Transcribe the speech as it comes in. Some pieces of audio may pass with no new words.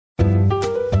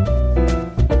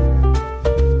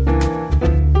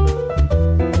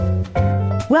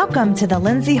Welcome to the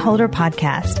Lindsay Holder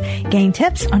Podcast. Gain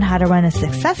tips on how to run a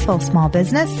successful small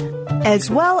business, as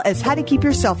well as how to keep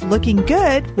yourself looking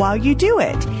good while you do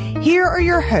it. Here are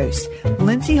your hosts,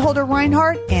 Lindsay Holder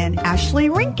Reinhardt and Ashley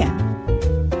Rinkin.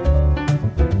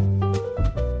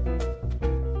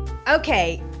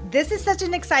 Okay, this is such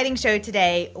an exciting show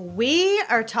today. We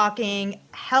are talking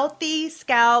healthy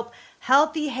scalp,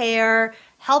 healthy hair,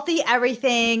 healthy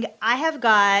everything. I have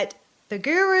got the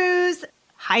gurus.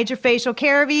 Hydrafacial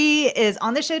Keravive is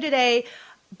on the show today.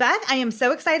 Beth, I am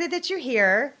so excited that you're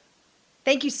here.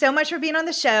 Thank you so much for being on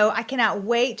the show. I cannot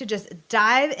wait to just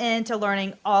dive into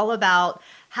learning all about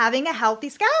having a healthy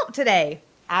scalp today.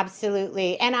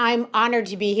 Absolutely. And I'm honored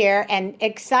to be here and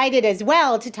excited as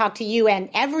well to talk to you and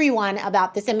everyone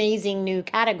about this amazing new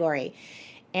category.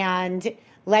 And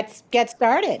let's get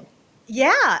started.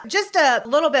 Yeah, just a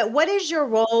little bit. What is your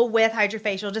role with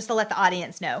Hydrafacial, just to let the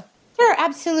audience know? Sure,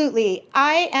 absolutely.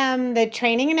 I am the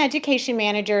training and education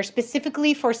manager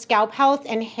specifically for scalp health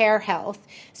and hair health.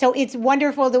 So it's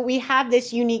wonderful that we have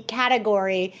this unique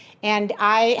category, and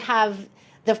I have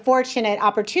the fortunate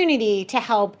opportunity to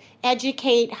help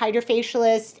educate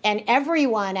hydrofacialists and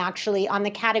everyone actually on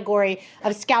the category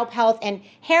of scalp health and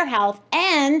hair health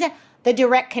and the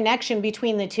direct connection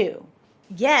between the two.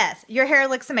 Yes, your hair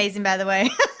looks amazing, by the way.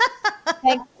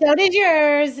 So does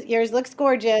yours. Yours looks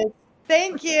gorgeous.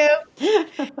 Thank you.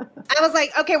 I was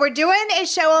like, okay, we're doing a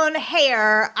show on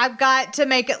hair. I've got to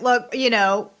make it look,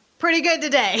 pretty good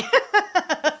today.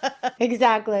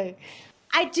 Exactly.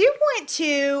 I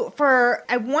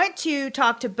want to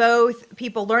talk to both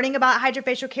people learning about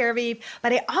Hydrafacial Keravive,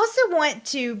 but I also want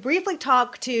to briefly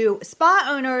talk to spa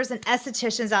owners and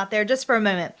estheticians out there just for a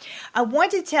moment. I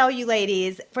want to tell you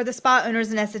ladies, for the spa owners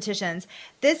and estheticians,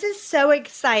 this is so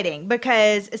exciting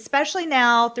because especially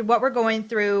now through what we're going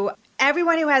through,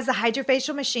 everyone who has a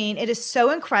Hydrafacial machine, it is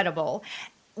so incredible.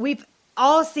 We've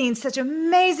all seen such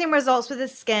amazing results with the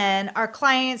skin. Our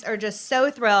clients are just so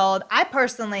thrilled. I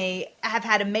personally have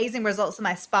had amazing results in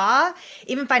my spa,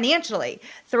 even financially,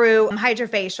 through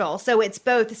Hydrafacial. So it's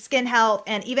both skin health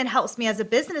and even helps me as a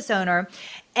business owner.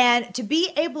 And to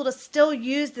be able to still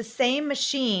use the same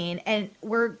machine, and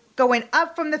we're going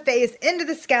up from the face into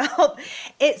the scalp,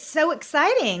 it's so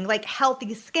exciting, like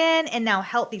healthy skin and now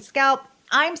healthy scalp.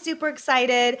 I'm super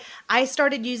excited. I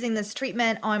started using this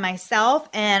treatment on myself,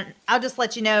 and I'll just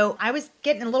let you know, I was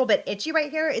getting a little bit itchy right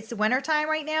here. It's the winter time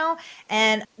right now,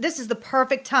 and this is the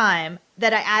perfect time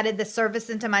that I added the service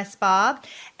into my spa.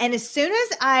 And as soon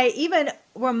as I even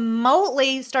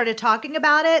remotely started talking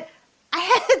about it, I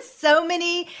had so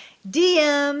many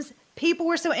DMs. People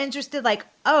were so interested, like,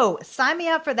 oh, sign me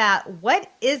up for that.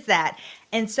 What is that?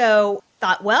 And so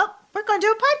thought, well, we're going to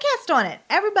do a podcast on it.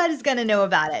 Everybody's going to know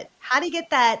about it. How to get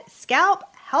that scalp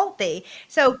healthy.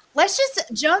 So let's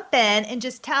just jump in and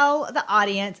just tell the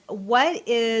audience, what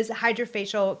is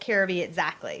Hydrafacial Keravive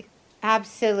exactly?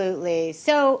 Absolutely.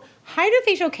 So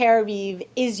Hydrafacial Keravive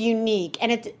is unique,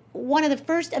 and it's one of the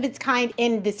first of its kind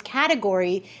in this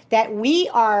category that we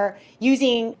are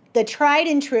using the tried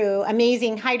and true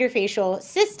amazing Hydrafacial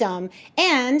system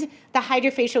and the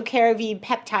Hydrafacial Keravive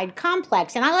peptide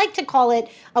complex. And I like to call it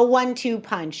a 1-2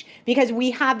 punch because we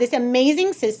have this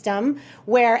amazing system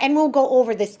where, and we'll go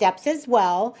over the steps as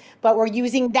well, but we're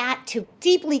using that to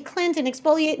deeply cleanse and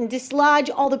exfoliate and dislodge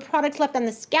all the products left on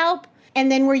the scalp. And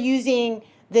then we're using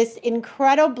this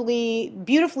incredibly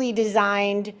beautifully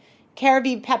designed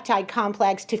Keravive peptide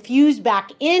complex to fuse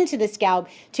back into the scalp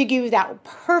to give you that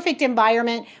perfect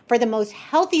environment for the most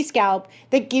healthy scalp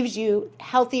that gives you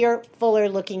healthier, fuller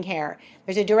looking hair.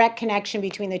 There's a direct connection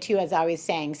between the two, as I was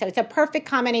saying. So it's a perfect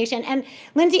combination. And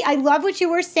Lindsay, I love what you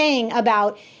were saying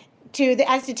about to the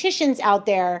estheticians out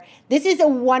there. This is a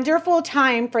wonderful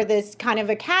time for this kind of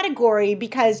a category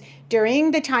because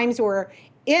during the times we're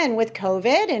in with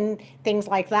COVID and things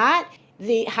like that,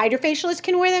 the hydrofacialist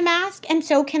can wear the mask and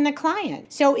so can the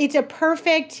client. So it's a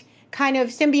perfect kind of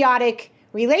symbiotic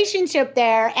relationship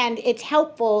there, and it's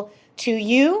helpful to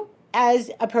you as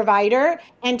a provider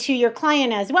and to your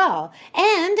client as well.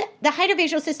 And the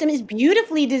Hydrafacial system is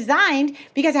beautifully designed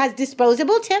because it has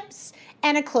disposable tips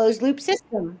and a closed loop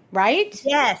system, right?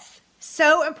 Yes.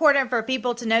 So important for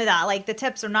people to know that. Like the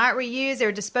tips are not reused,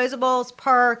 they're disposables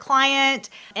per client.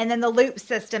 And then the loop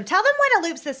system. Tell them what a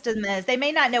loop system is. They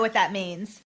may not know what that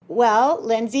means. Well,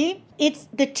 Lindsay, it's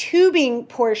the tubing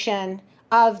portion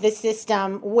of the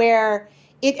system where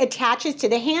it attaches to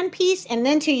the handpiece and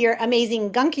then to your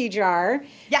amazing gunky jar.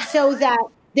 Yeah. So that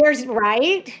there's,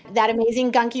 right, that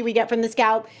amazing gunky we get from the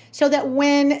scalp, so that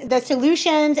when the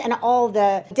solutions and all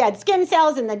the dead skin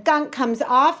cells and the gunk comes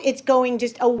off, it's going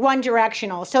just a one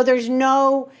directional. So there's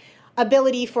no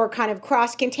ability for kind of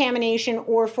cross-contamination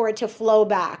or for it to flow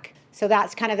back. So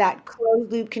that's kind of that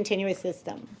closed loop continuous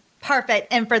system. Perfect.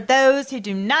 And for those who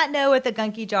do not know what the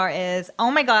gunky jar is,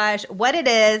 oh my gosh, what it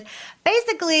is,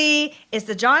 basically it's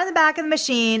the jar in the back of the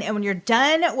machine. And when you're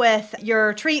done with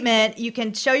your treatment, you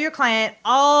can show your client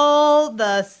all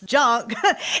the junk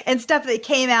and stuff that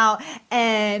came out.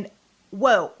 And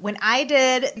whoa, when I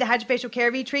did the Hydrafacial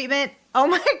Keravive treatment, oh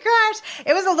my gosh,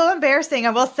 it was a little embarrassing.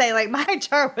 I will say, like, my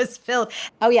jar was filled.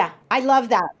 Oh yeah, I love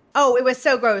that. Oh, it was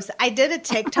so gross. I did a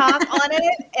TikTok on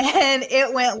it and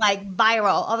it went like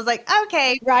viral. I was like,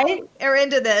 okay, right? We're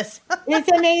into this.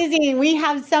 It's amazing. We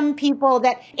have some people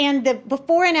that, and the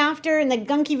before and after and the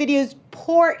gunky videos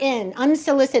pour in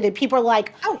unsolicited. People are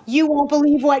like, oh, you won't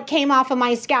believe what came off of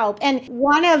my scalp. And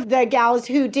one of the gals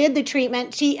who did the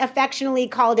treatment, she affectionately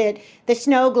called it the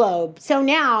snow globe. So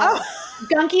now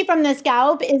gunky from the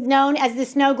scalp is known as the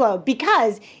snow globe,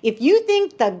 because if you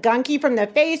think the gunky from the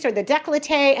face or the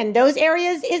décolleté and those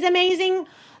areas is amazing,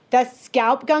 the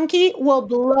scalp gunky will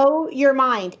blow your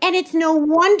mind. And it's no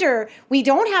wonder we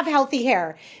don't have healthy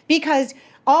hair, because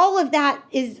all of that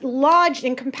is lodged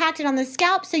and compacted on the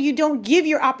scalp, so you don't give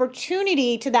your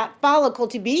opportunity to that follicle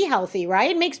to be healthy, right?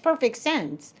 It makes perfect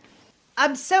sense.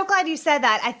 I'm so glad you said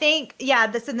that. I think, yeah,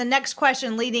 this is the next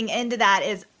question leading into that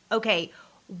is, okay,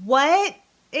 what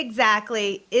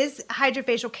exactly is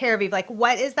Hydrafacial Keravive? Like,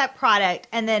 what is that product?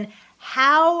 And then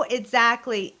how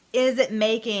exactly is it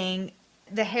making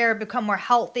the hair become more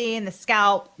healthy and the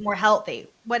scalp more healthy?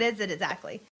 What is it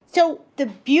exactly? So the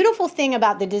beautiful thing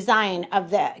about the design of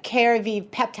the Keravive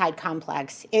peptide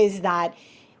complex is that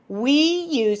we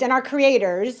used, and our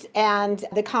creators and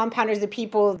the compounders, the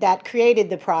people that created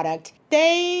the product,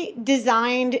 they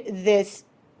designed this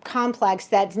complex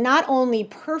that's not only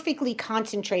perfectly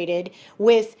concentrated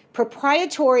with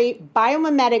proprietary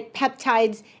biomimetic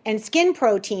peptides and skin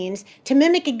proteins to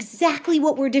mimic exactly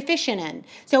what we're deficient in.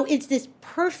 So it's this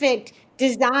perfect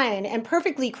design and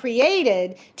perfectly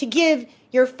created to give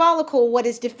your follicle what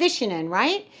is deficient in,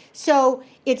 right? So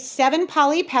it's 7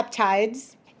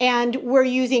 polypeptides, and we're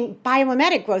using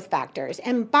biomimetic growth factors.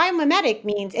 And biomimetic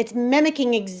means it's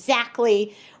mimicking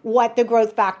exactly what the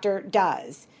growth factor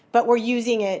does, but we're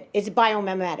using it's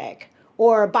biomimetic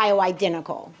or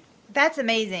bioidentical. That's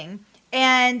amazing.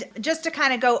 And just to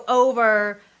kind of go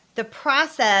over the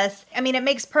process, I mean, it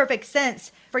makes perfect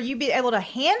sense. For you to be able to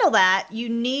handle that, you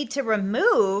need to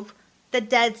remove the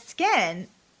dead skin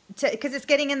because it's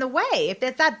getting in the way. If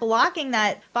it's not blocking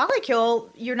that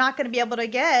follicle, you're not going to be able to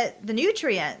get the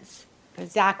nutrients.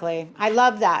 Exactly. I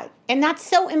love that. And that's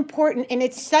so important. And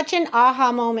it's such an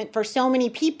aha moment for so many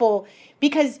people,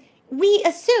 because we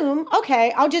assume,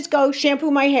 okay, I'll just go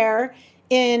shampoo my hair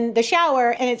in the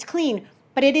shower and it's clean.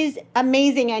 But it is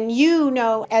amazing. And you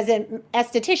know, as an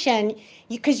esthetician,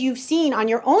 because you've seen on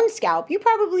your own scalp, you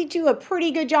probably do a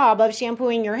pretty good job of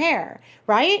shampooing your hair,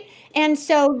 right? And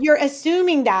so you're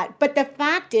assuming that. But the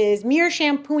fact is, mere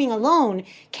shampooing alone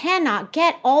cannot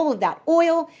get all of that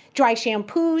oil, dry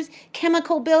shampoos,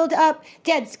 chemical buildup,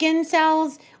 dead skin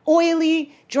cells,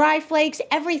 oily, dry flakes,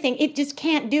 everything. It just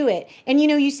can't do it. And you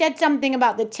know, you said something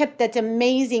about the tip that's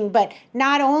amazing, but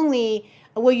not only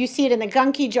will you see it in the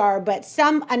gunky jar, but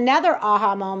another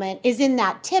aha moment is in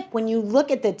that tip. When you look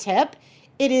at the tip,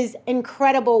 it is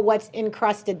incredible what's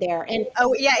encrusted there. And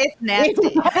oh yeah, it's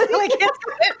nasty. Like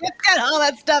it's got all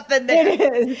that stuff in there. It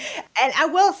is. And I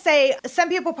will say, some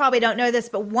people probably don't know this,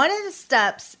 but one of the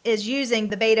steps is using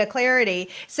the beta clarity.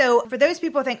 So for those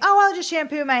people who think, oh, I'll just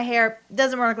shampoo my hair, it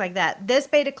doesn't work like that. This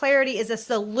beta clarity is a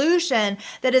solution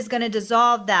that is going to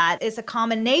dissolve that. It's a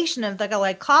combination of the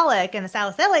glycolic and the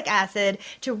salicylic acid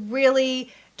to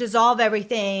really dissolve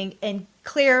everything and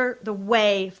clear the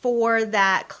way for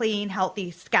that clean,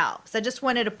 healthy scalp. So I just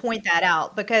wanted to point that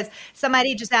out, because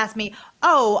somebody just asked me,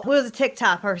 oh, what was a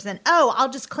TikTok person? Oh,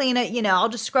 I'll just clean it, I'll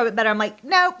just scrub it better. I'm like,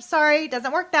 nope, sorry,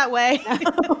 doesn't work that way.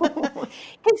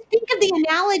 Because think of the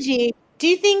analogy. Do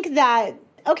you think that,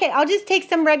 okay, I'll just take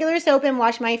some regular soap and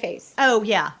wash my face? Oh,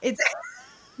 yeah. It's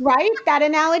right? That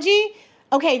analogy?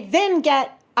 Okay, then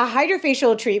get a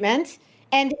hydrofacial treatment.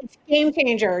 And it's a game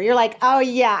changer. You're like, oh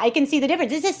yeah, I can see the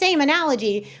difference. It's the same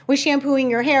analogy with shampooing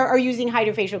your hair or using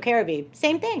Hydrafacial Keravive.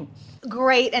 Same thing.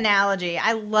 Great analogy.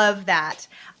 I love that.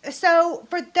 So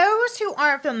for those who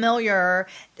aren't familiar,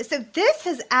 so this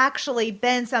has actually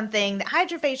been something that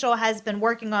Hydrafacial has been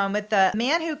working on with the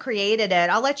man who created it.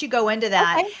 I'll let you go into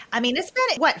that. Okay. I mean, it's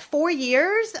been, 4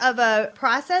 years of a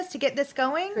process to get this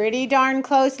going? Pretty darn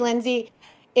close, Lindsay.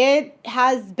 It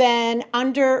has been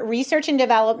under research and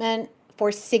development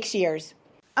for 6 years.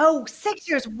 Oh, 6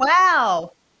 years.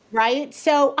 Wow. Right?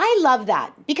 So I love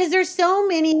that, because there's so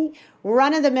many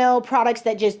run-of-the-mill products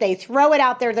that just they throw it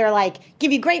out there. They're like,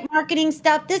 give you great marketing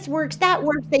stuff. This works, that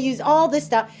works. They use all this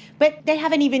stuff, but they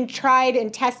haven't even tried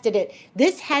and tested it.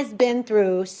 This has been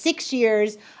through 6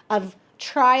 years of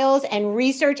trials and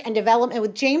research and development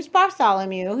with James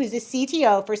Bartholomew, who's a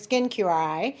CTO for Skin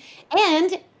QRI,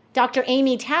 and Dr.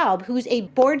 Amy Taub, who's a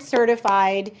board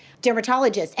certified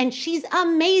dermatologist, and she's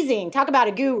amazing. Talk about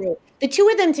a guru. The two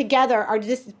of them together are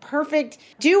this perfect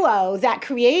duo that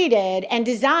created and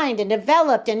designed and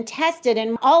developed and tested,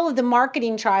 and all of the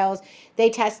marketing trials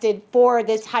they tested for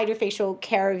this Hydrafacial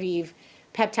Keravive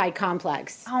peptide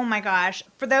complex. Oh my gosh.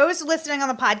 For those listening on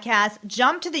the podcast,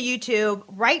 jump to the YouTube.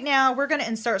 Right now, we're going to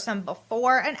insert some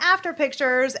before and after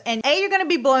pictures. And A, you're going to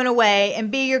be blown away.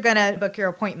 And B, you're going to book your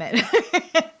appointment.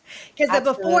 Because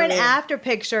the before and after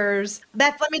pictures,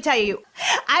 Beth, let me tell you,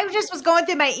 I just was going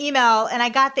through my email and I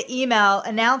got the email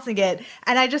announcing it.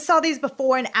 And I just saw these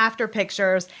before and after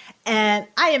pictures. And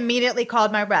I immediately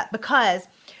called my rep because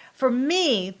for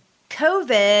me,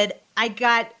 COVID, I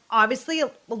got obviously a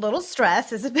little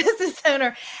stressed as a business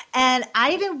owner. And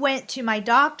I even went to my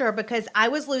doctor because I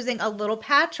was losing a little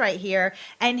patch right here.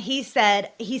 And he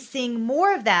said he's seeing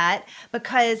more of that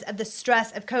because of the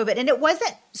stress of COVID. And it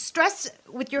wasn't stress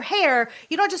with your hair.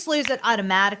 You don't just lose it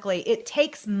automatically. It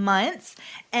takes months.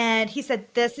 And he said,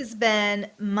 this has been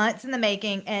months in the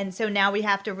making. And so now we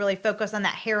have to really focus on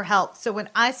that hair health. So when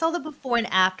I saw the before and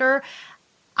after,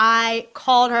 I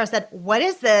called her. I said, what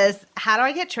is this? How do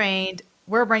I get trained?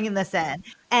 We're bringing this in.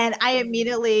 And I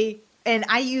immediately, and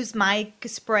I use my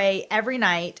spray every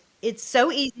night. It's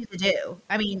so easy to do.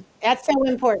 I mean, that's so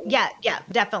important. Yeah,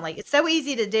 definitely. It's so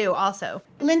easy to do also.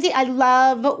 Lindsay, I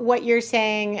love what you're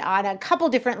saying on a couple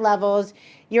different levels.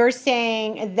 You're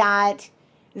saying that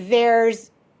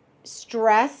there's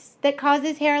stress that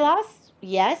causes hair loss.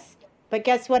 Yes. But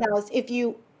guess what else? If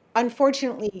you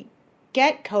unfortunately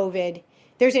get COVID,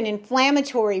 there's an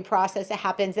inflammatory process that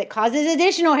happens that causes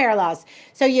additional hair loss.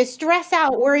 So you stress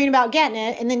out worrying about getting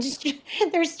it, and then just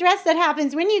there's stress that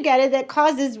happens when you get it that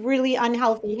causes really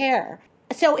unhealthy hair.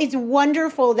 So it's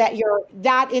wonderful that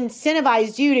that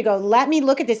incentivized you to go, let me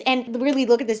look at this and really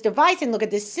look at this device and look at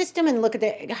this system and look at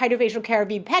the Hydrafacial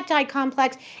Keravive peptide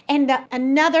complex. And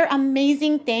another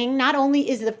amazing thing, not only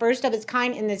is it the first of its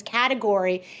kind in this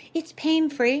category, it's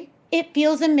pain-free. It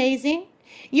feels amazing.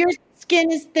 Your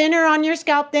skin is thinner on your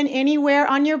scalp than anywhere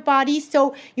on your body,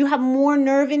 so you have more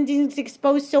nerve endings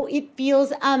exposed, so it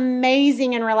feels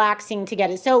amazing and relaxing to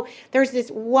get it. So there's this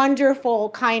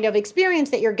wonderful kind of experience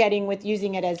that you're getting with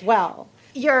using it as well.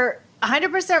 You're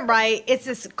 100% right. It's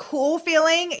this cool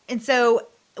feeling. And so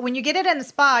when you get it in the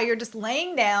spa, you're just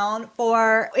laying down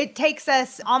it takes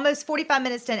us almost 45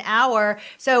 minutes to an hour.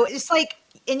 So it's like,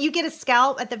 and you get a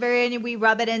scalp at the very end and we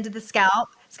rub it into the scalp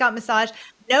massage.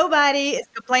 Nobody is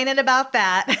complaining about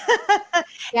that.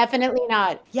 Definitely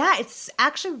not. Yeah, it's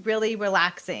actually really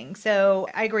relaxing. So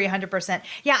I agree 100%.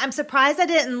 Yeah, I'm surprised I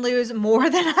didn't lose more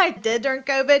than I did during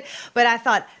COVID, but I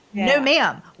thought, no,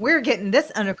 ma'am, we're getting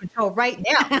this under control right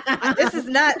now. This is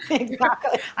not,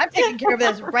 exactly. I'm taking care of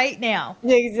this right now.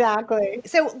 Exactly.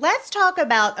 So let's talk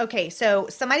about, okay, so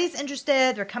somebody's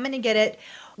interested, they're coming to get it.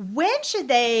 When should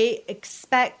they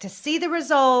expect to see the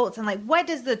results, and like what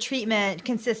does the treatment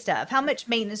consist of? How much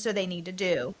maintenance do they need to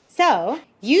do? So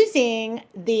using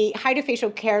the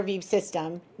Hydrafacial Keravive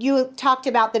system, you talked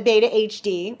about the Beta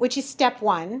HD, which is step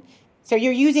 1. So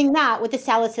you're using that with the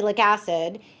salicylic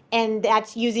acid, and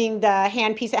that's using the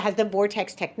handpiece that has the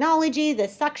vortex technology, the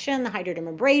suction, the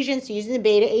hydrodermabrasion. So using the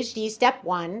Beta HD, step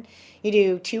 1, you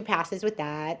do 2 passes with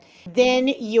that. Then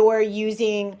you're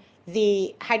using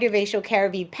the Hydrafacial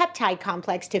Keravive peptide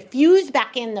complex to fuse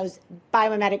back in those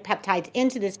biomimetic peptides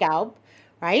into the scalp,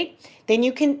 right? Then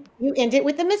you end it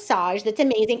with a massage that's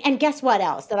amazing. And guess what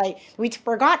else we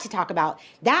forgot to talk about?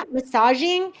 That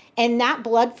massaging and that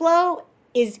blood flow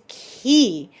is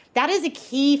key. That is a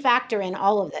key factor in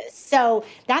all of this. So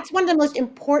that's one of the most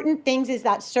important things is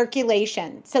that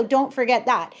circulation. So don't forget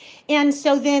that. And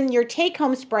so then your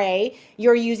take-home spray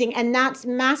you're using, and that's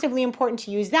massively important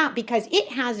to use that because it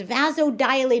has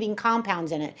vasodilating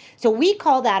compounds in it. So we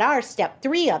call that our step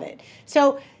 3 of it.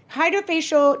 So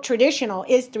Hydrafacial traditional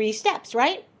is 3 steps,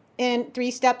 right? And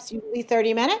 3 steps, usually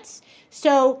 30 minutes.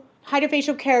 So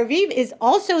Hydrafacial Keravive is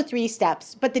also 3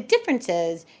 steps, but the difference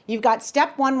is you've got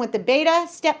step 1 with the beta,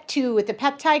 step 2 with the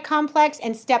peptide complex,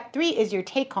 and step 3 is your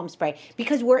take-home spray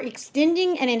because we're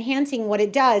extending and enhancing what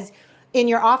it does in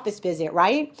your office visit,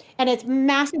 right? And it's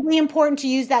massively important to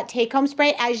use that take-home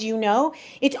spray. As you know,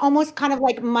 it's almost kind of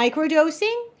like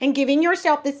microdosing. and giving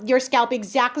yourself your scalp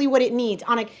exactly what it needs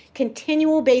on a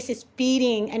continual basis,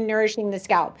 feeding and nourishing the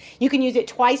scalp. You can use it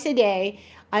twice a day,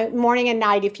 morning and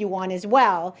night if you want as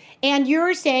well. And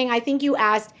you're saying, I think you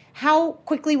asked, how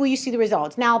quickly will you see the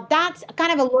results? Now, that's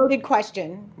kind of a loaded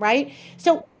question, right?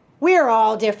 So we're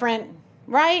all different,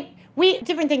 right?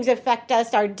 Different things affect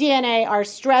us, our DNA, our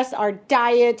stress, our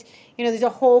diet. There's a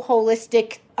whole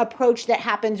holistic approach that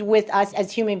happens with us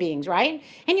as human beings, right?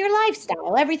 And your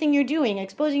lifestyle, everything you're doing,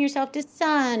 exposing yourself to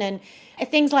sun and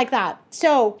things like that.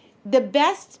 So the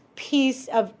best piece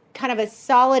of kind of a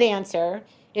solid answer,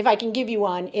 if I can give you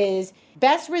one, is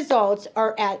best results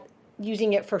are at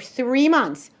using it for 3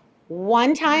 months.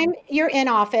 One time you're in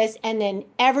office, and then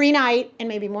every night, and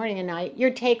maybe morning and night, your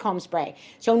take-home spray.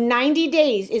 So 90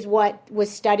 days is what was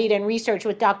studied and researched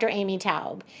with Dr. Amy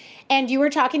Taub. And you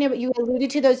alluded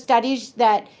to those studies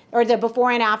or the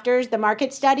before and afters, the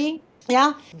market study.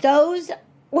 Yeah, those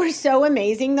were so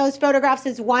amazing. Those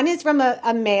photographs one is from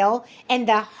a male, and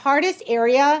the hardest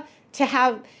area to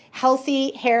have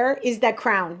healthy hair is the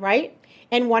crown, right?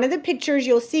 And one of the pictures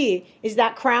you'll see is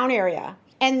that crown area.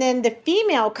 And then the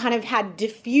female kind of had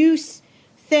diffuse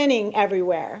thinning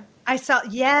everywhere. I saw,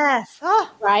 yes.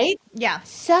 Oh, right? yeah.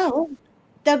 So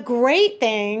the great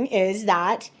thing is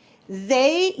that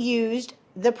they used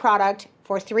the product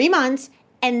for 3 months,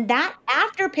 and that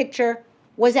after picture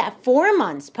was at 4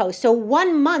 months post. So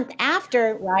 1 month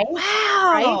after, right? Wow.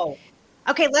 Right?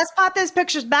 Okay, let's pop those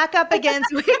pictures back up again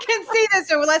so we can see this.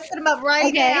 So let's put them up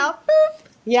right now. Boop.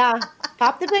 Yeah,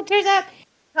 pop the pictures up.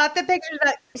 Pop the pictures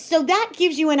up. So that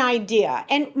gives you an idea.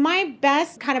 And my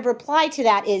best kind of reply to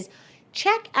that is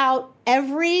check out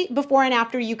every before and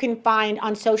after you can find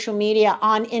on social media,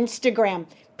 on Instagram.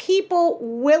 People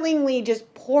willingly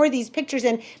just pour these pictures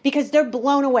in because they're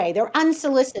blown away. They're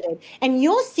unsolicited. And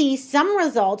you'll see some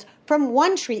results from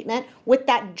one treatment with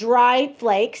that dry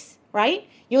flakes, right?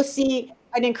 You'll see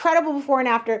an incredible before and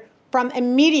after from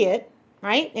immediate,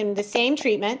 right, in the same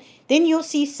treatment. Then you'll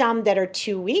see some that are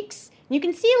 2 weeks. You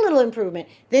can see a little improvement.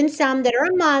 Then some that are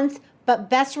a month, but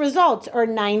best results are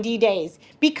 90 days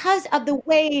because of the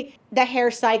way the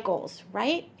hair cycles,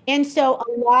 right? And so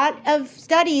a lot of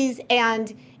studies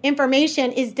and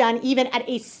information is done even at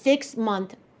a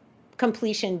 6-month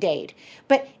completion date.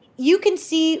 But you can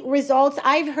see results.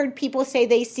 I've heard people say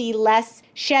they see less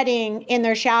shedding in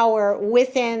their shower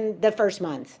within the first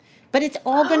month. But it's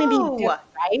all going to be different,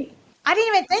 right? I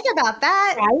didn't even think about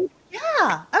that. Right?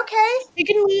 Yeah. Okay. You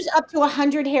can lose up to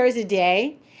 100 hairs a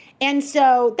day. And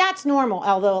so that's normal,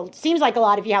 although it seems like a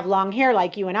lot if you have long hair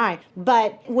like you and I.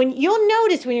 But you'll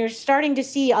notice when you're starting to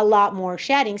see a lot more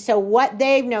shedding. So what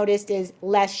they've noticed is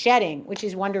less shedding, which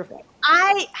is wonderful.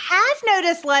 I have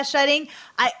noticed less shedding.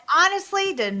 I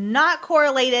honestly did not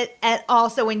correlate it at all.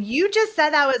 So when you just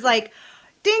said that, I was like,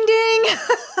 ding, ding.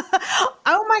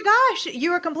 Oh my gosh,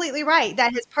 you were completely right.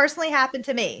 That has personally happened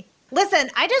to me. Listen,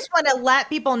 I just want to let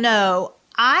people know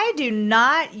I don't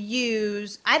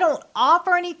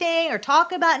offer anything or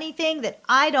talk about anything that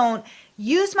I don't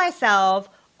use myself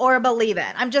or believe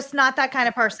in. I'm just not that kind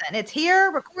of person. It's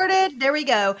here, recorded, there we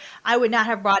go. I would not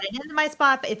have brought it into my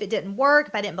spot if it didn't work,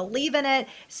 if I didn't believe in it.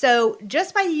 So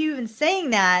just by you even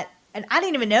saying that, and I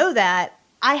didn't even know that,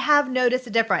 I have noticed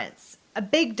a difference, a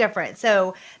big difference.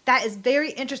 So that is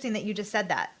very interesting that you just said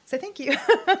that. So thank you.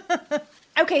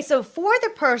 Okay, so for the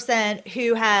person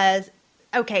who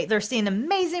they're seeing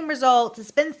amazing results. It's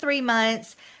been 3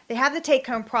 months. They have the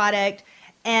take-home product,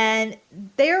 and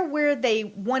they're where they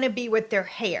want to be with their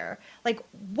hair. Like,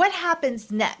 what happens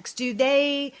next?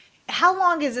 How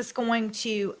long is this going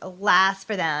to last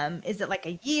for them? Is it like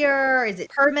a year? Is it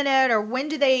permanent? Or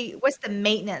what's the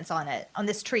maintenance on it, on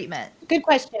this treatment? Good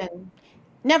question.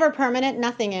 Never permanent.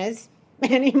 Nothing is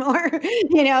anymore.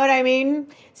 You know what I mean?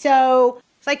 So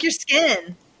it's like your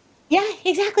skin. Yeah,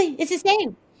 exactly. It's the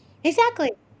same.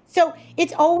 Exactly. So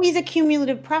it's always a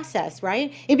cumulative process,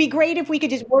 right? It'd be great if we could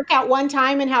just work out one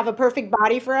time and have a perfect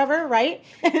body forever, right?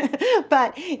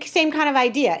 But same kind of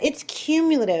idea. It's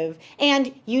cumulative.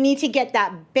 And you need to get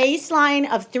that baseline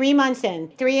of 3 months in,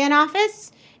 3 in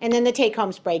office, and then the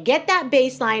take-home spray. Get that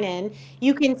baseline in.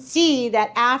 You can see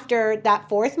that after that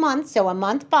 4th month, so a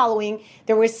month following,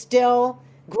 there was still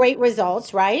great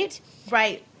results, right?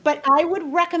 Right. But I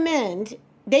would recommend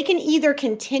they can either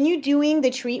continue doing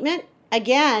the treatment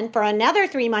again for another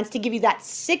 3 months to give you that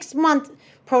 6-month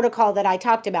protocol that I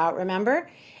talked about, remember?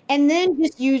 And then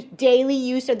just use daily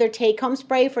use of their take-home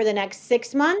spray for the next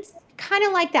 6 months, kind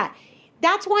of like that.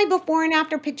 That's why before and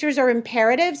after pictures are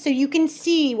imperative, so you can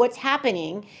see what's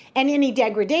happening and any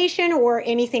degradation or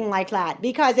anything like that.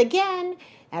 Because again,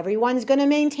 everyone's going to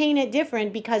maintain it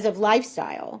different because of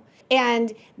lifestyle.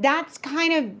 And that's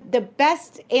kind of the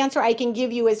best answer I can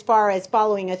give you as far as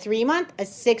following a 3-month, a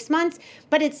 6 months.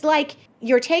 But it's like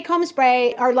your take-home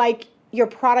spray are like your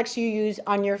products you use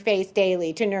on your face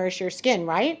daily to nourish your skin,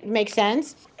 right? Makes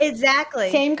sense?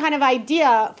 Exactly. Same kind of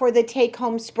idea for the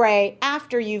take-home spray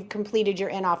after you've completed your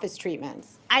in-office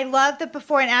treatments. I love the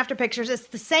before and after pictures. It's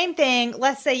the same thing.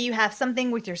 Let's say you have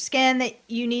something with your skin that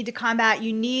you need to combat.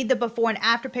 You need the before and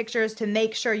after pictures to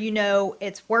make sure you know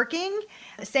it's working.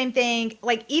 Same thing,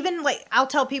 like even like I'll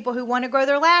tell people who want to grow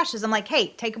their lashes, I'm like,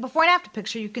 hey, take a before and after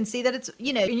picture. You can see that it's,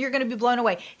 and you're going to be blown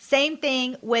away. Same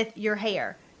thing with your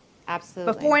hair.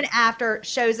 Absolutely. Before and after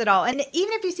shows it all. And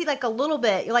even if you see like a little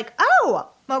bit, you're like, oh,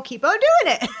 well, keep on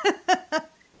doing it.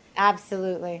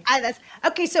 Absolutely.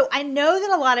 Okay, so I know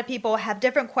that a lot of people have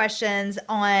different questions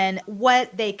on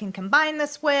what they can combine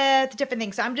this with, different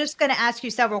things. So I'm just going to ask you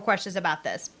several questions about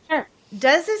this. Sure.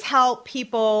 Does this help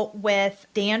people with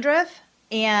dandruff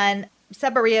and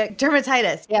seborrheic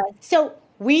dermatitis? Yeah. So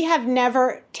we have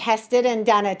never tested and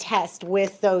done a test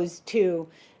with those two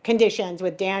conditions,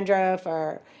 with dandruff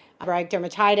or seborrheic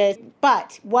dermatitis.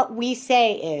 But what we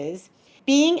say is,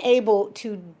 being able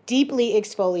to deeply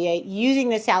exfoliate using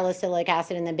the salicylic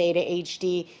acid and the beta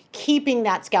HD, keeping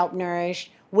that scalp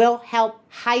nourished, will help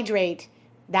hydrate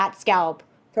that scalp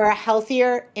for a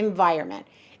healthier environment.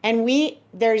 And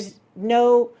there's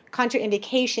no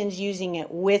contraindications using it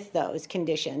with those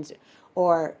conditions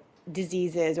or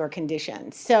diseases or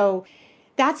conditions. So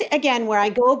that's, again, where I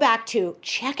go back to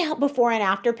check out before and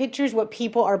after pictures, what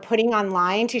people are putting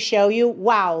online to show you,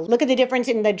 wow, look at the difference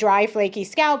in the dry, flaky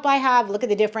scalp I have. Look at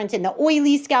the difference in the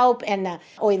oily scalp and the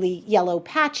oily yellow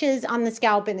patches on the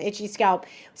scalp and the itchy scalp.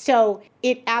 So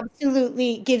it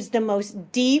absolutely gives the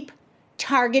most deep,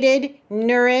 targeted,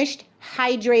 nourished,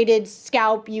 hydrated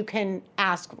scalp you can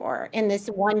ask for in this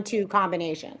 1-2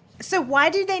 combination. So why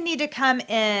do they need to come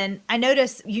in? I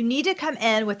notice you need to come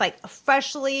in with like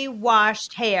freshly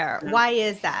washed hair. Why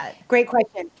is that? Great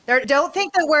question. Don't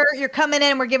think that you're coming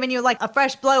in and we're giving you like a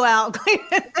fresh blowout.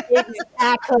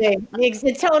 Exactly. It's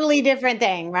a totally different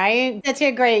thing, right? That's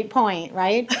a great point,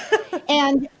 right?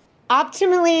 And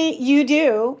optimally,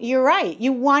 you're right.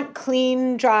 You want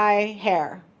clean, dry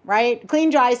hair, right?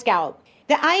 Clean, dry scalp.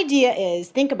 The idea is,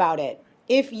 think about it.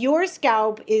 If your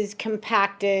scalp is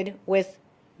compacted with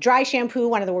dry shampoo,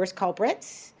 one of the worst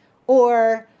culprits,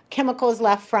 or chemicals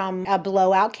left from a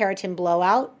blowout, keratin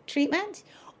blowout treatment,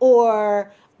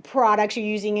 or products you're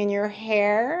using in your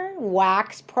hair,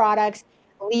 wax products,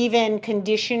 leave-in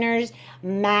conditioners,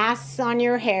 masks on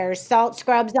your hair, salt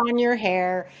scrubs on your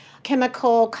hair,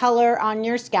 chemical color on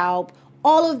your scalp,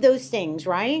 all of those things,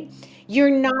 right? You're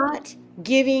not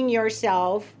giving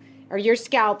yourself or your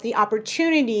scalp the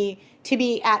opportunity to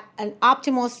be at an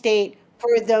optimal state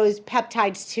for those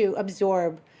peptides to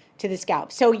absorb to the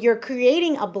scalp. So you're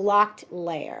creating a blocked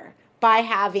layer by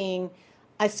having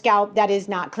a scalp that is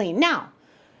not clean. Now,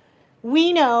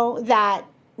 we know that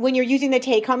when you're using the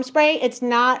take-home spray, it's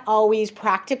not always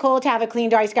practical to have a clean,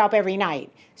 dry scalp every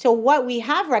night. So what we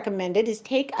have recommended is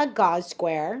take a gauze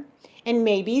square and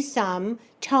maybe some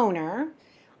toner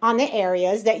on the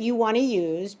areas that you want to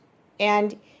use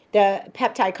and the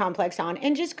peptide complex on,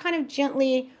 and just kind of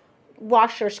gently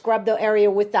wash or scrub the area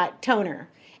with that toner.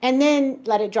 And then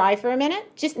let it dry for a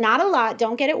minute. Just not a lot.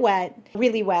 Don't get it wet,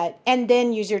 really wet. And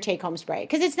then use your take-home spray.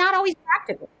 Because it's not always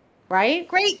practical, right?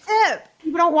 Great tip.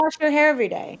 People don't wash their hair every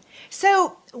day.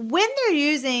 So when they're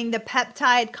using the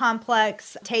peptide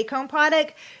complex take-home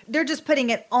product, they're just putting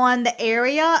it on the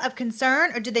area of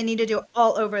concern, or do they need to do it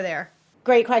all over there?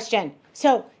 Great question.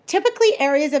 So typically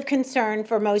areas of concern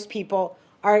for most people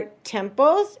are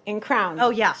temples and crowns.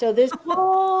 Oh, yeah. So this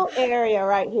whole area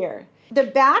right here. The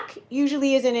back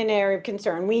usually isn't an area of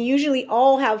concern. We usually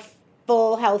all have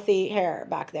full, healthy hair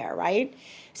back there, right?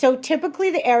 So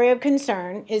typically the area of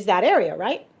concern is that area,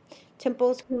 right?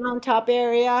 Temples, crown, top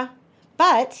area.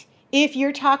 But if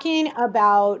you're talking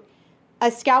about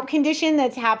a scalp condition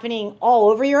that's happening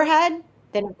all over your head,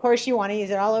 then of course you want to use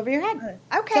it all over your head.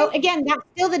 Okay. So again, that's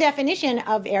still the definition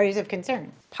of areas of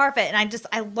concern. Perfect. And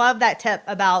I love that tip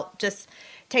about just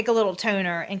take a little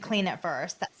toner and clean it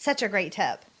first. That's such a great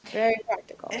tip. Very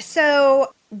practical.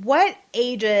 So what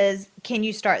ages can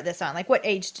you start this on? Like what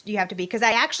age do you have to be? Because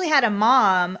I actually had a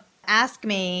mom ask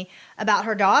me about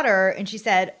her daughter and she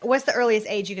said, what's the earliest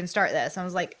age you can start this? I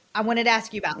was like, I wanted to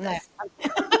ask you about this.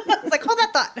 I was like, hold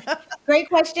that thought. Great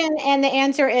question. And the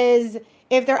answer is,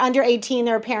 if they're under 18,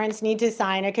 their parents need to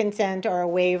sign a consent or a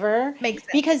waiver. Makes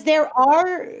sense. Because there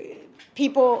are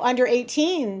people under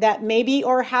 18 that maybe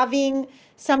are having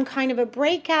some kind of a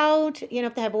breakout,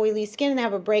 if they have oily skin and they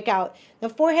have a breakout, the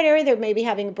forehead area, they're maybe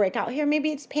having a breakout here.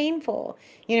 Maybe it's painful,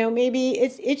 maybe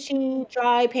it's itchy,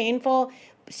 dry, painful.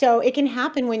 So it can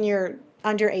happen when you're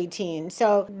under 18.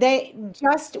 So they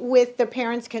just with the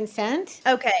parents' consent,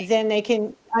 Okay. then they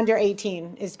can, under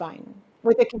 18 is fine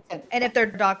with the consent. And if their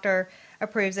doctor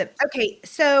approves it. Okay,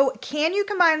 so can you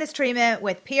combine this treatment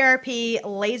with PRP,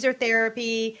 laser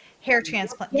therapy, hair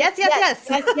transplant? Yes.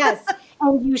 Yes.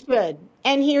 And you should.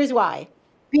 And here's why.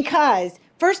 Because,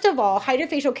 first of all,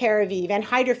 Hydrafacial Keravive and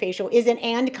Hydrafacial is an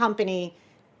and company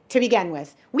to begin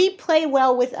with. We play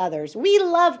well with others. We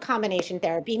love combination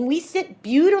therapy, and we sit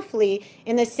beautifully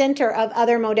in the center of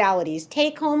other modalities,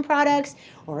 take-home products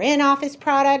or in-office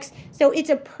products. So it's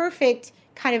a perfect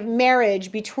kind of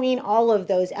marriage between all of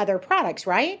those other products,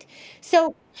 right?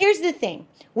 So here's the thing.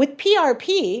 With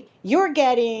PRP, you're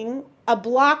getting a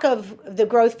block of the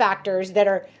growth factors that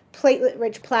are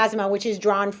platelet-rich plasma, which is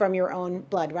drawn from your own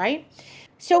blood, right?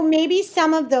 So maybe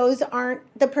some of those aren't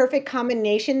the perfect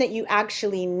combination that you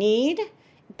actually need,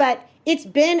 but it's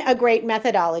been a great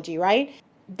methodology, right?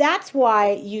 That's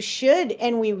why you should,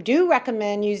 and we do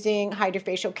recommend using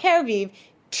Hydrafacial Keravive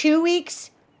 2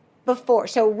 weeks before.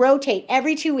 So rotate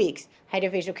every 2 weeks.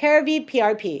 Hydrafacial Keravive,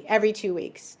 PRP, every 2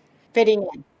 weeks, fitting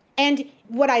in. And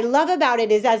what I love about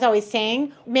it is, as I was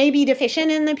saying, maybe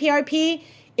deficient in the PRP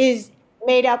is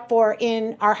made up for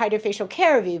in our Hydrafacial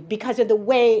Keravive because of the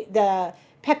way the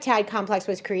peptide complex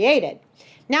was created.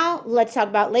 Now, let's talk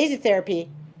about laser therapy.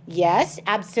 Yes,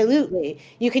 absolutely.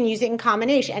 You can use it in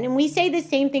combination. And we say the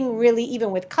same thing really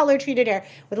even with color-treated hair,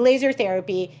 with laser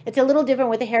therapy. It's a little different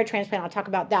with a hair transplant. I'll talk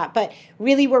about that. But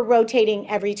really, we're rotating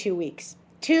every 2 weeks.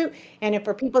 And if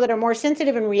for people that are more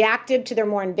sensitive and reactive to their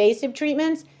more invasive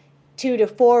treatments, 2 to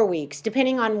 4 weeks,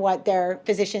 depending on what their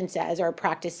physician says or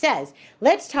practice says.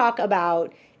 Let's talk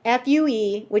about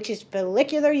FUE, which is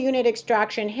follicular unit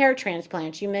extraction hair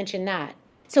transplants. You mentioned that.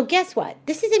 So guess what?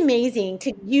 This is amazing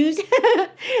to use the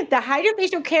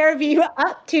Hydrafacial Keravive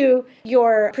up to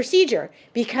your procedure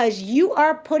because you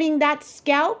are putting that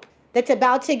scalp that's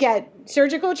about to get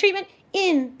surgical treatment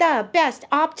in the best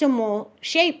optimal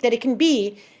shape that it can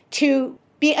be to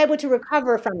be able to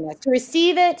recover from this, to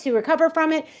receive it, to recover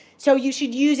from it. So you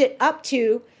should use it up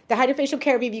to, the Hydrafacial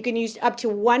Keravive, you can use up to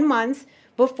 1 month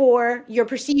before your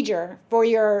procedure for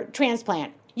your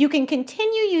transplant. You can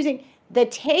continue using the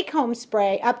take-home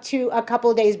spray up to a couple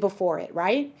of days before it,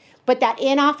 right? But that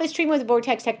in-office treatment with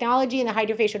Vortex technology and the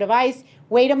Hydrafacial device,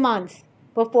 wait a month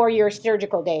before your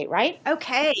surgical date, right?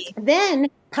 Okay. Then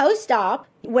post-op,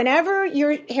 whenever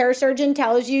your hair surgeon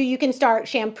tells you you can start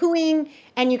shampooing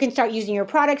and you can start using your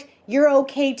products, you're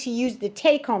okay to use the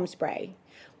take-home spray.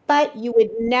 But you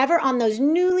would never, on those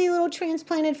newly little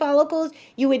transplanted follicles,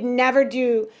 you would never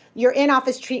do your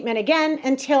in-office treatment again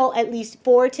until at least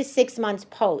 4 to 6 months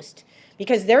post,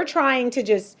 because they're trying to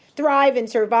just thrive and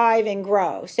survive and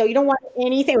grow. So you don't want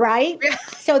anything, right?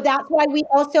 So that's why we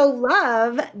also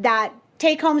love that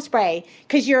take-home spray,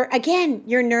 because you're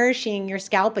nourishing your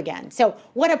scalp again. So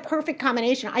what a perfect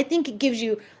combination. I think it gives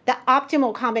you the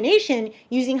optimal combination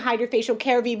using Hydrafacial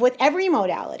Keravive with every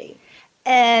modality.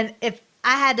 And if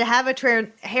I had to have a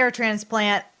hair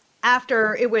transplant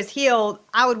after it was healed,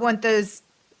 I would want those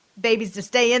babies to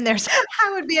stay in there. So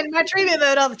I would be in my treatment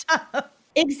mode all the time.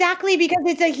 Exactly, because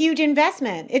it's a huge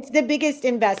investment. It's the biggest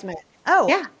investment.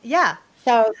 Oh, yeah.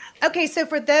 So, okay, so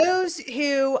for those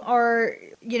who are,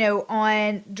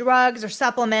 on drugs or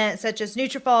supplements such as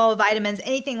Nutrafol, vitamins,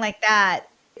 anything like that,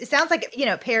 it sounds like,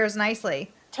 it pairs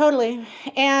nicely. Totally.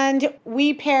 And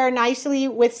we pair nicely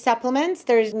with supplements.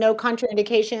 There's no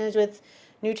contraindications with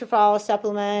Nutrafol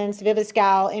supplements,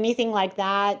 Viviscal, anything like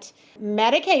that.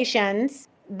 Medications,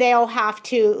 they'll have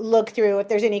to look through if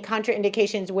there's any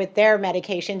contraindications with their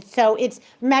medications. So it's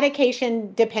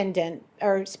medication dependent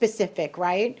or specific,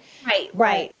 right?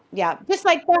 Right. Yeah. Just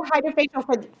like the Hydrafacial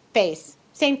for the face.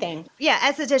 Same thing. Yeah,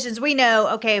 estheticians, we know,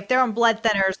 okay, if they're on blood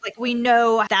thinners, we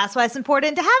know that's why it's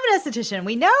important to have an esthetician.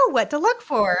 We know what to look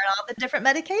for and all the different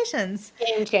medications.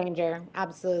 Game changer.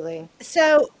 Absolutely.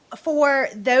 So for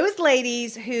those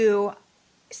ladies who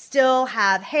still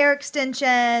have hair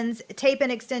extensions, tape-in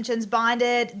extensions,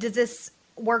 bonded, does this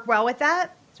work well with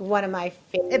that? It's one of my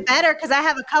favorite. It better, because I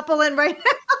have a couple in right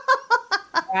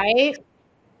now. Right?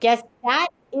 Guess that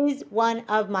is one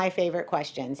of my favorite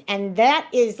questions. And that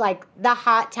is the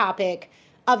hot topic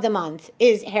of the month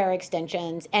is hair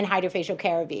extensions and Hydrafacial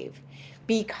Keravive.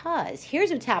 Because here's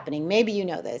what's happening. Maybe you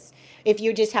know this. If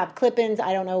you just have clip-ins,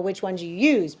 I don't know which ones you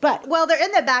use, but... Well, they're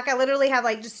in the back. I literally have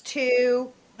just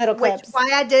 2... little clips.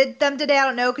 Why I did them today, I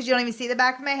don't know, because you don't even see the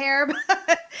back of my hair.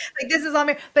 This is on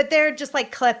me. But they're just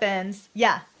clip-ins.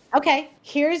 Yeah. Okay,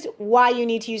 here's why you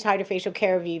need to use Hydrafacial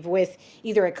Keravive with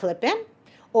either a clip-in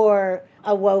or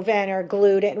a woven or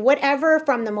glued in, whatever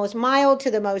from the most mild to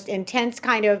the most intense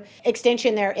kind of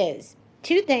extension there is.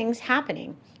 Two things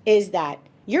happening is that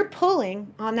you're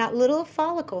pulling on that little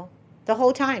follicle the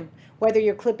whole time. Whether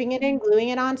you're clipping it in, gluing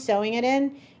it on, sewing it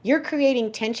in, you're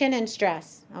creating tension and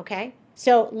stress, okay?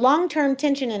 So long-term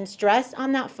tension and stress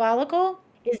on that follicle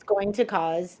is going to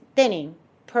cause thinning,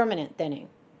 permanent thinning,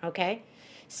 okay?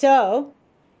 So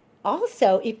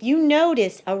also, if you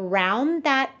notice around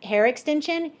that hair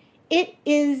extension, it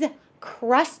is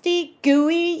crusty,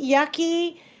 gooey,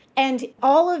 yucky, and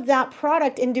all of that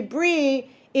product and debris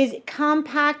is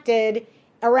compacted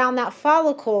around that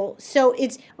follicle. So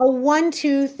it's a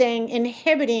 1-2 thing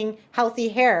inhibiting healthy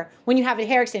hair when you have a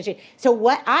hair extension. So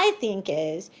what I think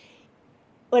is,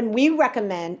 when we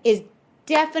recommend is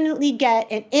definitely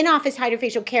get an in-office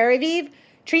Hydrafacial Keravive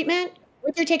treatment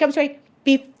with your take-home spray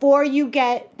before you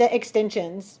get the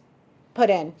extensions put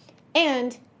in,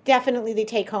 and definitely the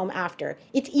take-home after.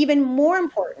 It's even more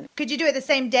important. Could you do it the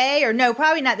same day, or no,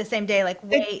 probably not the same day, like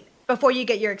wait before you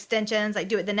get your extensions, like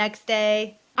do it the next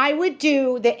day? I would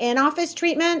do the in-office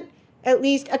treatment at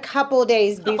least a couple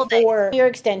days before your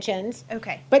extensions.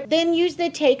 Okay. But then use the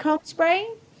take-home spray.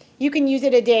 You can use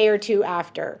it a day or two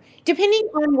after, depending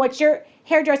on what your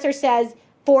hairdresser says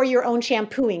for your own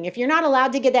shampooing. If you're not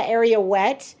allowed to get that area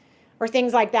wet or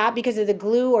things like that because of the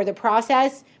glue or the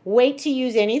process, wait to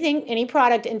use any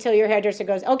product until your hairdresser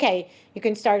goes, okay, you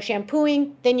can start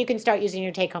shampooing, then you can start using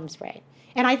your take-home spray.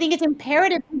 And I think it's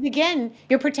imperative because, again,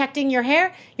 you're protecting your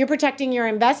hair, you're protecting your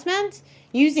investment,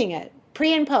 using it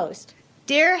pre and post.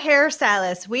 Dear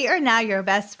hairstylist, we are now your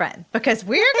best friend because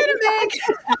we're going to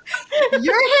make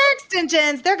your hair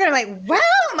extensions. They're going to be like,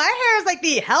 wow, my hair is like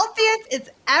the healthiest it's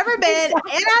ever been. And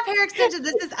I have hair extensions.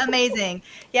 This is amazing.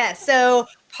 Yeah. So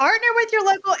partner with your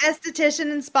local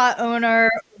esthetician and spa owner.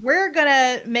 We're going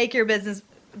to make your business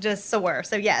just soar.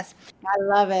 So yes. I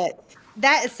love it.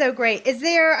 That is so great.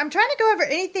 I'm trying to go over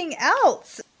anything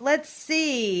else. Let's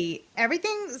see.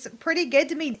 Everything's pretty good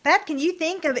to me. Beth, can you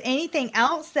think of anything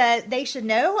else that they should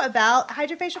know about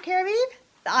Hydrafacial Keravive,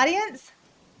 the audience?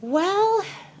 Well,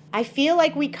 I feel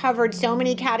like we covered so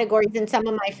many categories and some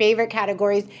of my favorite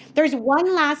categories. There's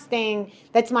one last thing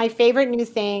that's my favorite new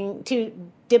thing to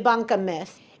debunk a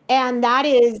myth, and that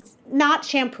is not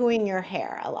shampooing your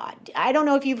hair a lot. I don't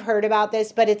know if you've heard about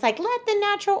this, but it's like, let the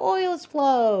natural oils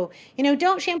flow.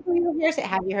 Don't shampoo your hair.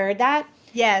 Have you heard that?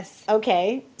 Yes.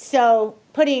 Okay. So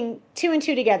putting 2 and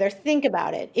 2 together, think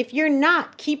about it. If you're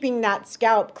not keeping that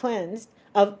scalp cleansed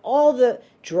of all the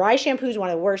dry shampoo is one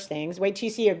of the worst things. Wait till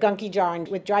you see a gunky jar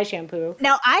with dry shampoo.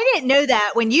 Now, I didn't know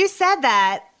that. When you said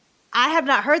that, I have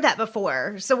not heard that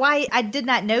before. So why I did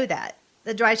not know that.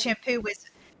 The dry shampoo was...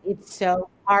 It's so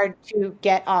hard to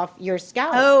get off your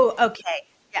scalp. Oh, okay.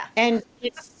 Yeah. And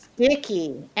it's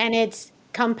sticky and it's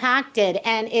compacted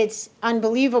and it's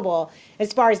unbelievable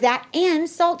as far as that. And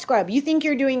salt scrub. You think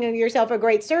you're doing yourself a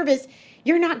great service.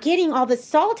 You're not getting all the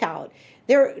salt out.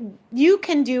 You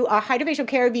can do a Hydrafacial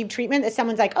Keravive treatment that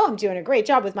someone's like, oh, I'm doing a great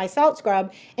job with my salt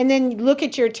scrub. And then look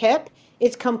at your tip.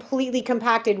 It's completely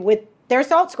compacted with their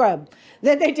salt scrub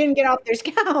that they didn't get off their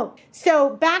scalp. So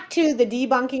back to the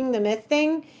debunking the myth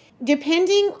thing,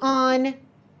 depending on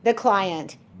the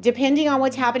client, depending on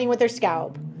what's happening with their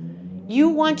scalp, you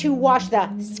want to wash the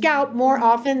scalp more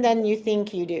often than you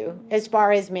think you do as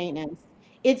far as maintenance.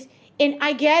 And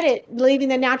I get it, leaving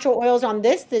the natural oils on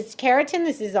this keratin,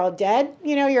 this is all dead,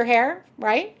 your hair,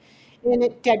 right? And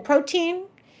it's dead protein.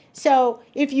 So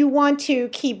if you want to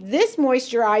keep this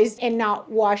moisturized and not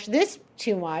wash this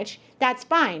too much, that's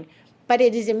fine. But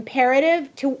it is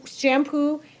imperative to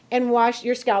shampoo and wash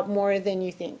your scalp more than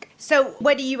you think. So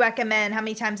what do you recommend? How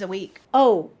many times a week?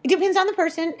 Oh, it depends on the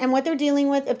person and what they're dealing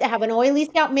with. If they have an oily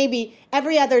scalp, maybe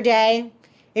every other day.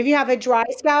 If you have a dry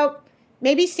scalp,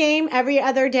 maybe same every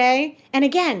other day. And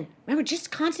again, remember,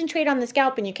 just concentrate on the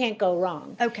scalp and you can't go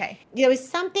wrong. Okay. There was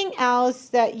something else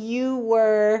that you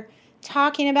were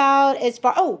talking about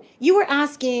you were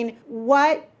asking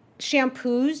what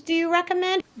shampoos do you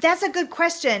recommend? That's a good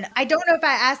question. I don't know if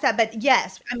I asked that, but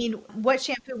yes. I mean, what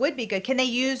shampoo would be good? Can they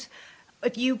use,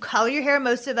 if you color your hair,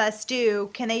 most of us do,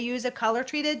 can they use a color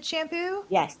treated shampoo?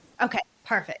 Yes. Okay,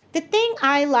 perfect. The thing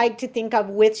I like to think of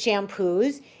with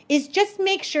shampoos is just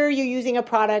make sure you're using a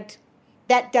product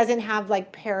that doesn't have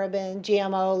like paraben,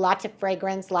 GMO, lots of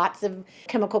fragrance, lots of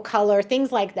chemical color,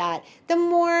 things like that. The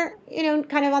more,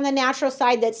 kind of on the natural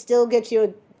side that still gets you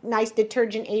a nice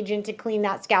detergent agent to clean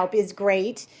that scalp is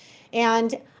great.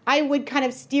 And I would kind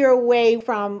of steer away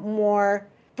from more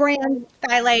brand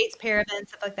phthalates, parabens,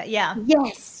 stuff like that. Yeah.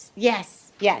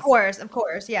 Yes. Yes. Of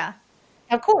course, yeah.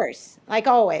 Of course, like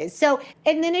always. So,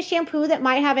 and then a shampoo that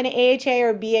might have an AHA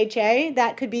or BHA,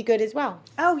 that could be good as well.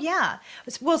 Oh, yeah.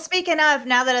 Well, speaking of,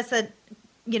 now that it's a,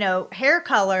 hair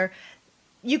color,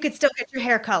 you could still get your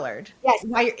hair colored. Yes.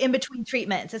 While you're in between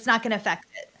treatments. It's not going to affect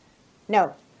it.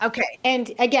 No. Okay.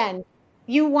 And again,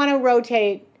 you want to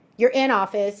rotate your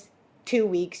in-office 2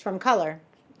 weeks from color.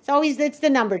 It's the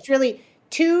number. It's really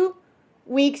 2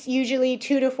 weeks, usually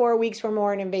 2 to 4 weeks for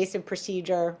more an invasive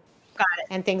procedure. Got it.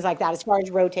 And things like that as far as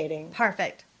rotating.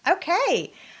 Perfect.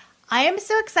 Okay. I am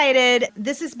so excited.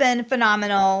 This has been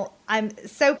phenomenal. I'm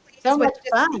so pleased So with much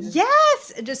fun.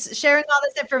 Yes, just sharing all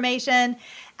this information.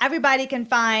 Everybody can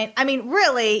find,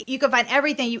 really, you can find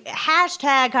everything. You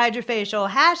hashtag Hydrafacial,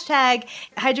 hashtag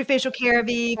Hydrafacial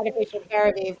Keravive. Hydrafacial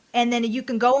Keravive. And then you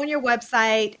can go on your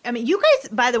website. You guys,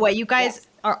 by the way, Yes.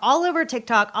 are all over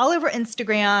TikTok, all over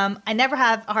Instagram. I never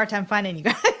have a hard time finding you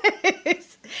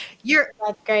guys.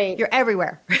 That's great. You're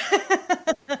everywhere.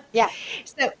 Yeah.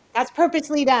 So That's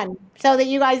purposely done so that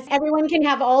everyone can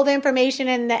have all the information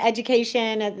and the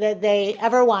education that they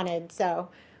ever wanted. So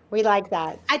we like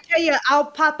that. I tell you, I'll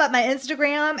pop up my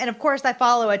Instagram, and of course I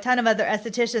follow a ton of other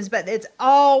estheticians, but it's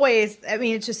always,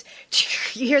 it's just,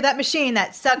 you hear that machine,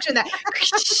 that suction, that.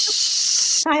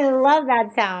 I love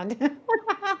that sound.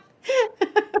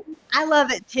 I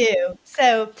love it too.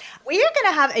 So we are going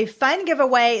to have a fun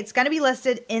giveaway. It's going to be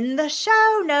listed in the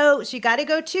show notes. You got to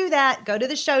go to that. Go to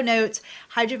the show notes.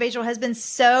 Hydrafacial has been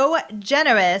so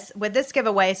generous with this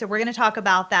giveaway. So we're going to talk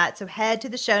about that. So head to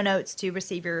the show notes to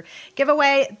receive your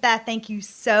giveaway. Beth, thank you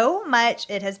so much.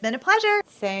 It has been a pleasure.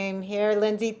 Same here,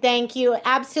 Lindsay. Thank you.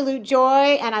 Absolute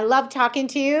joy. And I love talking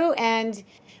to you, and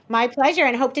my pleasure,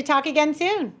 and hope to talk again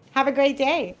soon. Have a great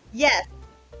day. Yes.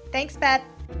 Thanks, Beth.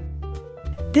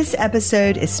 This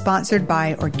episode is sponsored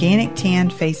by Organic Tan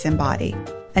Face and Body,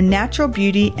 a natural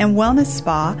beauty and wellness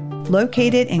spa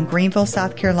located in Greenville,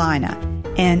 South Carolina,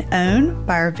 and owned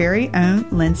by our very own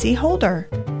Lindsay Holder.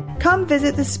 Come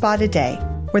visit the spa today,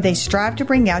 where they strive to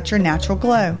bring out your natural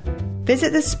glow.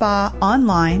 Visit the spa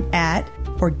online at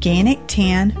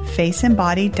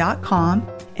organictanfaceandbody.com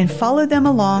and follow them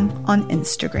along on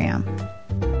Instagram.